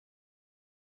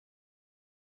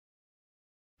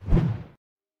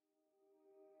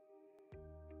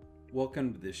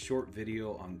Welcome to this short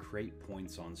video on create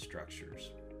points on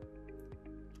structures.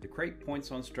 The create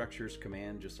points on structures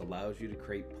command just allows you to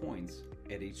create points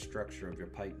at each structure of your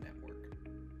pipe network.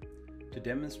 To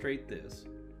demonstrate this,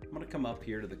 I'm going to come up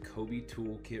here to the Kobi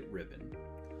Toolkit ribbon.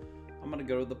 I'm going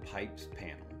to go to the pipes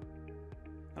panel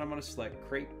and I'm going to select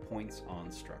create points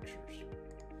on structures.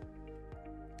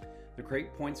 The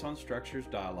create points on structures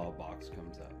dialog box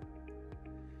comes up.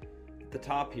 At the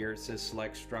top here it says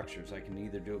select structures. I can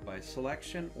either do it by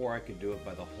selection or I could do it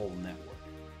by the whole network.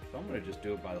 So I'm going to just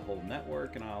do it by the whole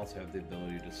network, and I also have the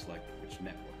ability to select which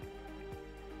network.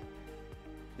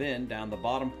 Then down the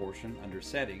bottom portion under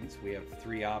settings we have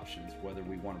three options, whether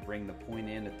we want to bring the point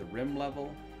in at the rim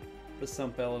level, the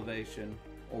sump elevation,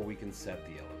 or we can set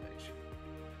the elevation.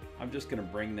 I'm just going to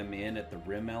bring them in at the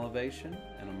rim elevation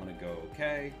and I'm going to go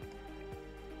OK,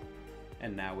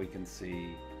 and now we can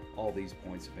see all these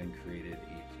points have been created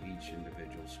each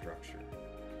individual structure.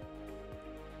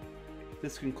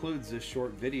 This concludes this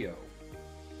short video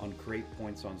on create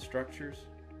points on structures.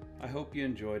 I hope you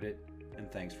enjoyed it,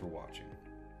 and thanks for watching.